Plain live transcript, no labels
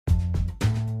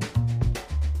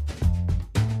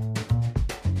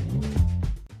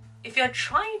you're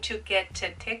trying to get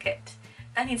a ticket，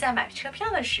 当你在买车票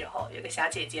的时候，有个小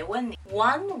姐姐问你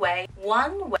one way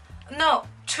no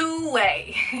two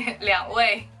way 两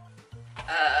位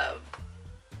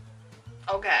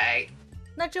OK。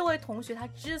那这位同学他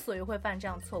之所以会犯这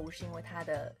样错误，是因为他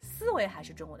的思维还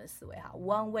是中文的思维哈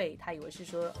 ，one way 他以为是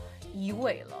说一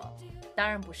位了，当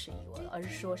然不是一位了，而是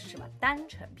说是什么单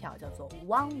程票，叫做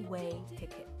one way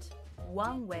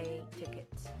ticket，one way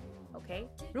ticket。OK，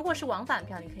 如果是往返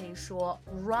票，你可以说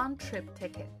round trip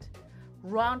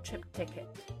ticket，round trip ticket。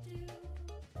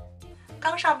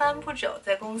刚上班不久，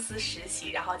在公司实习，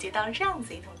然后接到这样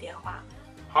子一通电话。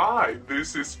Hi,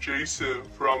 this is Jason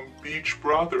from Beach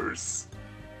Brothers.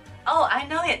 Oh, I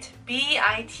know it.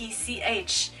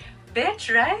 B-I-T-C-H.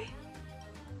 Bitch, right?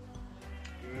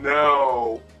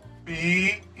 No,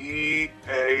 B-E-A-C-H.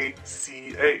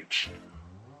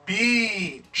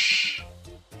 Beach.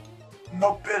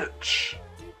 No bitch.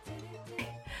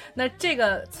 那这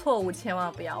个错误千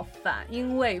万不要犯，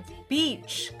因为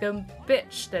beach 跟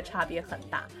bitch 的差别很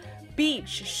大。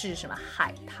beach 是什么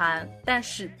海滩，但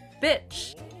是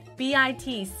bitch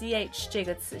B-I-T-C-H 这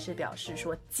个词是表示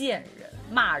说贱人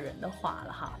骂人的话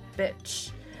了哈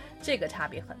bitch 这个差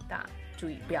别很大，注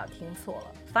意不要听错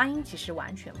了，发音其实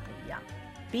完全不一样。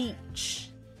 beach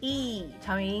E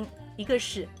长元音，一个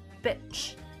是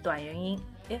bitch 短元音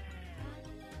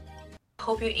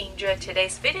Hope you enjoyed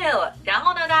today's video. 然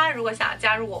后呢，大家如果想要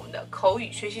加入我们的口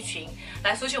语学习群，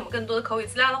来索取我们更多的口语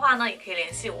资料的话呢，也可以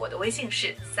联系我的微信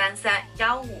是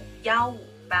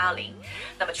33151580。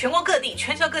那么全国各地、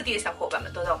全球各地的小伙伴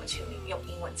们都在我们群里用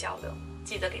英文交流，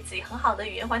记得给自己很好的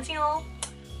语言环境哦。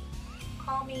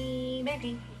Call me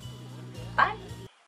Maggie. Bye.